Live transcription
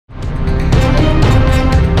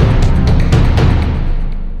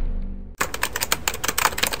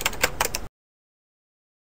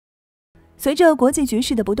随着国际局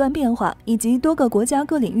势的不断变化，以及多个国家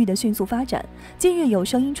各领域的迅速发展，近日有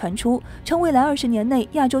声音传出，称未来20年内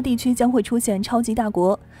亚洲地区将会出现超级大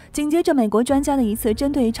国。紧接着，美国专家的一次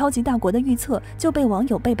针对超级大国的预测就被网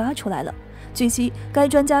友被扒出来了。据悉，该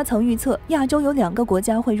专家曾预测亚洲有2个国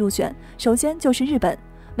家会入选，首先就是日本。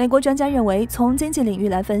美国专家认为，从经济领域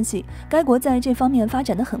来分析，该国在这方面发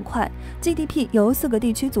展得很快 ，GDP 由4个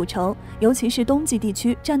地区组成，尤其是冬季地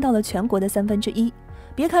区占到了全国的1/3。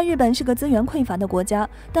别看日本是个资源匮乏的国家，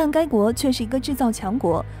但该国却是一个制造强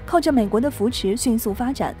国，靠着美国的扶持迅速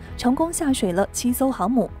发展，成功下水了7艘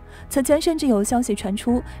航母。此前甚至有消息传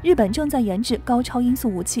出，日本正在研制高超音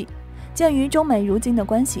速武器。鉴于中美如今的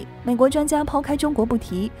关系，美国专家抛开中国不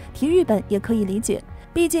提，提日本也可以理解。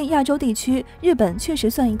毕竟亚洲地区，日本确实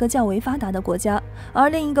算一个较为发达的国家，而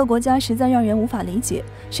另一个国家实在让人无法理解，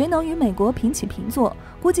谁能与美国平起平坐？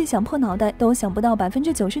估计想破脑袋都想不到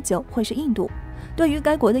99%会是印度。对于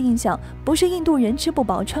该国的印象，不是印度人吃不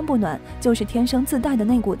饱穿不暖，就是天生自带的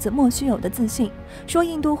那股子莫须有的自信。说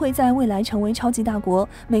印度会在未来成为超级大国，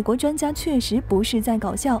美国专家确实不是在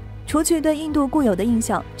搞笑。除去对印度固有的印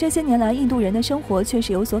象，这些年来印度人的生活确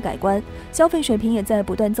实有所改观，消费水平也在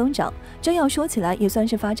不断增长。真要说起来，也算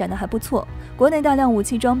是发展的还不错。国内大量武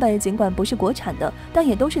器装备尽管不是国产的，但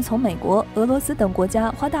也都是从美国、俄罗斯等国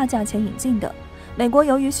家花大价钱引进的。美国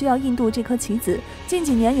由于需要印度这颗棋子，近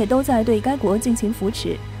几年也都在对该国进行扶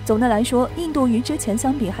持。总的来说，印度与之前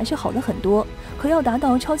相比还是好了很多，可要达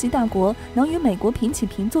到超级大国能与美国平起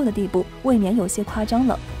平坐的地步，未免有些夸张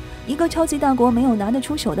了。一个超级大国没有拿得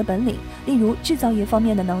出手的本领，例如制造业方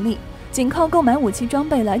面的能力，仅靠购买武器装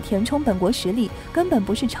备来填充本国实力，根本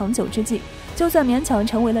不是长久之计。就算勉强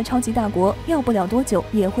成为了超级大国，要不了多久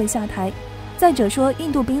也会下台。再者说，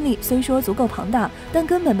印度兵力虽说足够庞大，但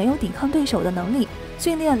根本没有抵抗对手的能力，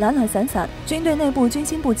训练懒懒散散，军队内部军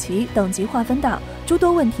心不齐，等级划分大，诸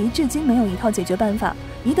多问题至今没有一套解决办法。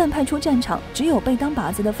一旦派出战场，只有被当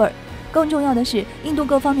靶子的份儿。更重要的是，印度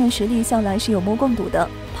各方面实力向来是有目共睹的，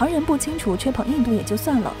旁人不清楚吹捧印度也就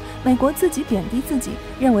算了，美国自己贬低自己，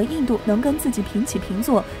认为印度能跟自己平起平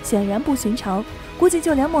坐，显然不寻常。估计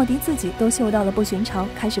就连莫迪自己都嗅到了不寻常，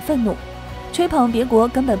开始愤怒。吹捧别国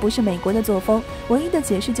根本不是美国的作风，唯一的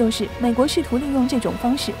解释就是美国试图利用这种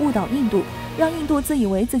方式误导印度，让印度自以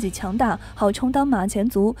为自己强大，好充当马前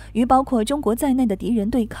卒，与包括中国在内的敌人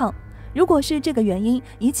对抗。如果是这个原因，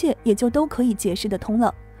一切也就都可以解释得通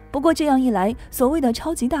了。不过这样一来，所谓的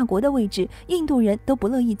超级大国的位置，印度人都不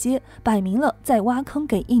乐意接，摆明了在挖坑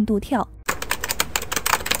给印度跳。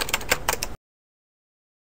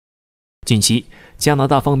近期，加拿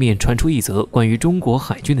大方面传出一则关于中国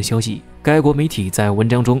海军的消息。该国媒体在文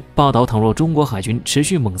章中报道，倘若中国海军持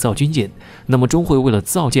续猛造军舰，那么终会为了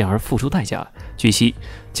造舰而付出代价。据悉，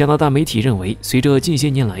加拿大媒体认为，随着近些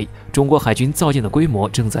年来中国海军造舰的规模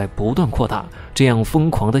正在不断扩大，这样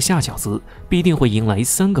疯狂的下饺子必定会迎来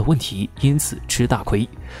3个问题，因此吃大亏。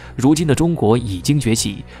如今的中国已经崛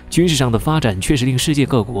起，军事上的发展确实令世界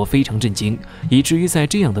各国非常震惊，以至于在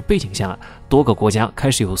这样的背景下，多个国家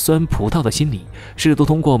开始有酸葡萄的心理，试图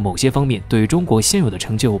通过某些方面对中国现有的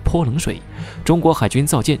成就泼冷水。中国海军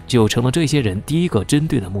造舰就成了这些人第一个针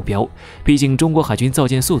对的目标。毕竟中国海军造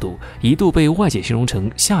舰速度一度被外界形容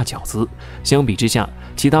成下饺子，相比之下，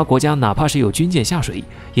其他国家哪怕是有军舰下水，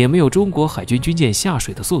也没有中国海军军舰下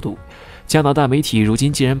水的速度。加拿大媒体如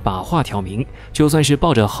今既然把话挑明，就算是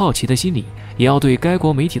抱着好奇的心理，也要对该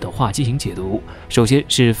国媒体的话进行解读。首先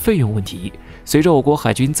是费用问题，随着我国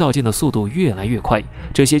海军造舰的速度越来越快，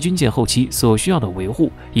这些军舰后期所需要的维护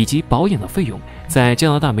以及保养的费用，在加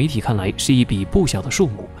拿大媒体看来是一笔不小的数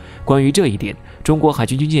目。关于这一点，中国海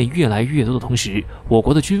军军舰越来越多的同时，我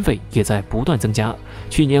国的军费也在不断增加。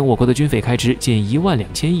去年我国的军费开支近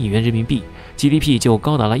12000亿元人民币， GDP 就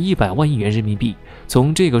高达了100万亿元人民币。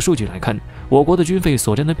从这个数据来看，我国的军费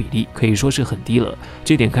所占的比例可以说是很低了，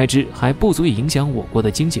这点开支还不足以影响我国的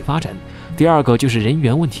经济发展。第二个就是人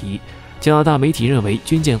员问题，加拿大媒体认为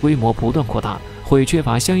军舰规模不断扩大，会缺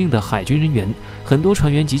乏相应的海军人员，很多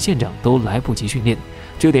船员及舰长都来不及训练。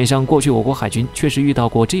这点上，过去我国海军确实遇到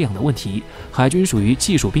过这样的问题，海军属于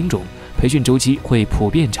技术兵种，培训周期会普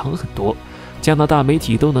遍长很多。加拿大媒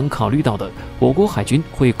体都能考虑到的，我国海军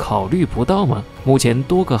会考虑不到吗？目前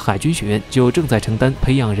多个海军学院就正在承担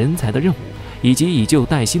培养人才的任务，以及以旧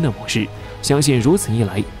带新的模式。相信如此一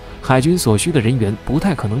来，海军所需的人员不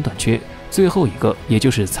太可能短缺。最后一个，也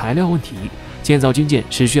就是材料问题。建造军舰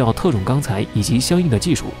是需要特种钢材以及相应的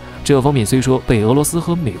技术，这方面虽说被俄罗斯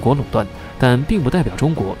和美国垄断，但并不代表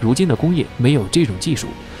中国如今的工业没有这种技术。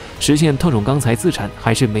实现特种钢材自产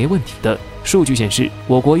还是没问题的。数据显示，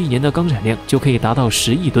我国1年的钢产量就可以达到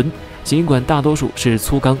10亿吨，尽管大多数是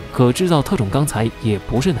粗钢，可制造特种钢材也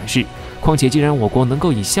不是难事。况且，既然我国能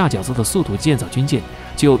够以下饺子的速度建造军舰，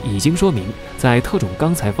就已经说明在特种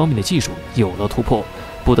钢材方面的技术有了突破。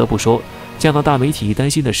不得不说，加拿大媒体担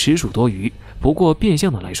心的实属多余。不过，变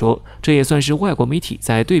相的来说，这也算是外国媒体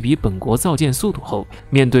在对比本国造舰速度后，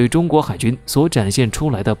面对中国海军所展现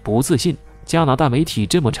出来的不自信。加拿大媒体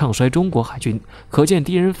这么唱衰中国海军，可见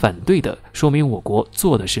敌人反对的，说明我国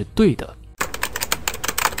做的是对的。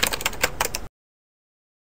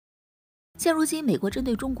现如今，美国针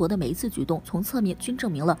对中国的每一次举动，从侧面均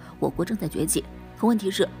证明了我国正在崛起。可问题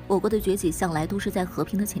是，我国的崛起向来都是在和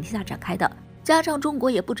平的前提下展开的。加上中国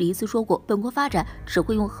也不止一次说过，本国发展只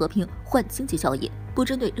会用和平换经济效益，不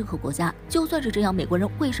针对任何国家。就算是这样，美国人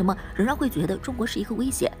为什么仍然会觉得中国是一个威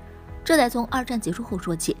胁？这得从二战结束后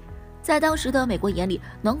说起。在当时的美国眼里，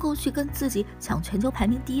能够去跟自己抢全球排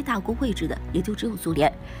名第1大国位置的，也就只有苏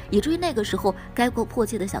联，以至于那个时候，该国迫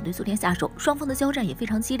切的想对苏联下手，双方的交战也非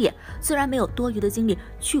常激烈。虽然没有多余的精力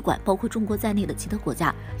去管包括中国在内的其他国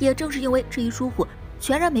家，也正是因为这一疏忽，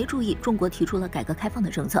全然没注意中国提出了改革开放的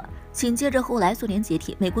政策。紧接着后来苏联解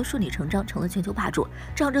体，美国顺理成章成了全球霸主，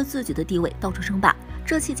仗着自己的地位到处称霸。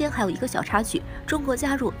这期间还有一个小插曲，中国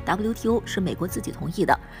加入 WTO 是美国自己同意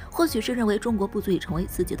的，或许是认为中国不足以成为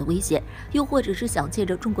自己的威胁，又或者是想借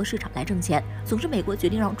着中国市场来挣钱。总之，美国决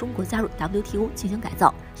定让中国加入 WTO 进行改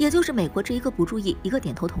造，也就是美国这一个不注意，一个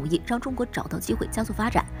点头同意，让中国找到机会加速发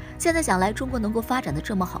展。现在想来，中国能够发展的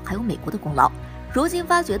这么好，还有美国的功劳。如今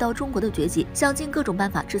发觉到中国的崛起，想尽各种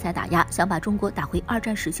办法制裁打压，想把中国打回2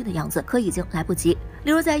战时期的样子，可已经来不及。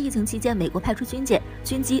例如在疫情期间，美国派出军舰、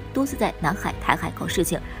军机多次在南海、台海搞事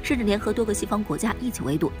情，甚至联合多个西方国家一起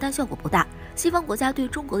围堵，但效果不大。西方国家对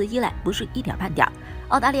中国的依赖不是一点半点，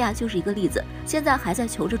澳大利亚就是一个例子，现在还在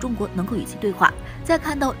求着中国能够与其对话。在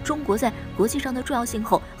看到中国在国际上的重要性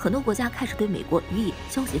后，很多国家开始对美国予以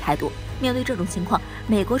消极态度。面对这种情况，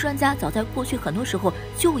美国专家早在过去很多时候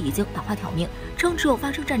就已经把话挑明，称只有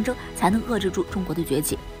发生战争才能遏制住中国的崛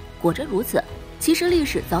起。果真如此，其实历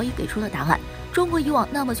史早已给出了答案。中国以往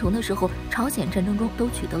那么穷的时候，朝鲜战争中都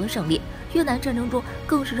取得了胜利，越南战争中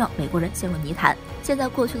更是让美国人陷入泥潭。现在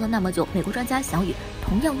过去了那么久，美国专家想与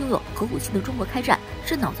同样拥有核武器的中国开战，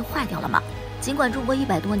是脑子坏掉了吗？尽管中国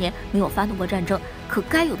100多年没有发动过战争，可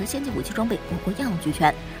该有的先进武器装备我国样样俱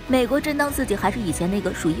全。美国真当自己还是以前那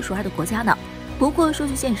个数1数2的国家呢？不过说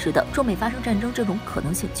句现实的，中美发生战争这种可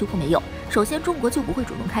能性几乎没有。首先，中国就不会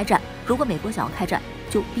主动开战，如果美国想要开战，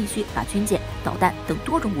就必须把军舰、导弹等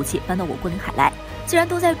多种武器搬到我国领海来。既然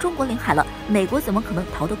都在中国领海了，美国怎么可能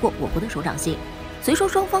逃得过我国的手掌心？虽说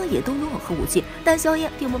双方也都拥有核武器，但硝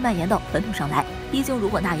烟并不蔓延到本土上来，毕竟如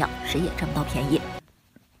果那样，谁也占不到便宜。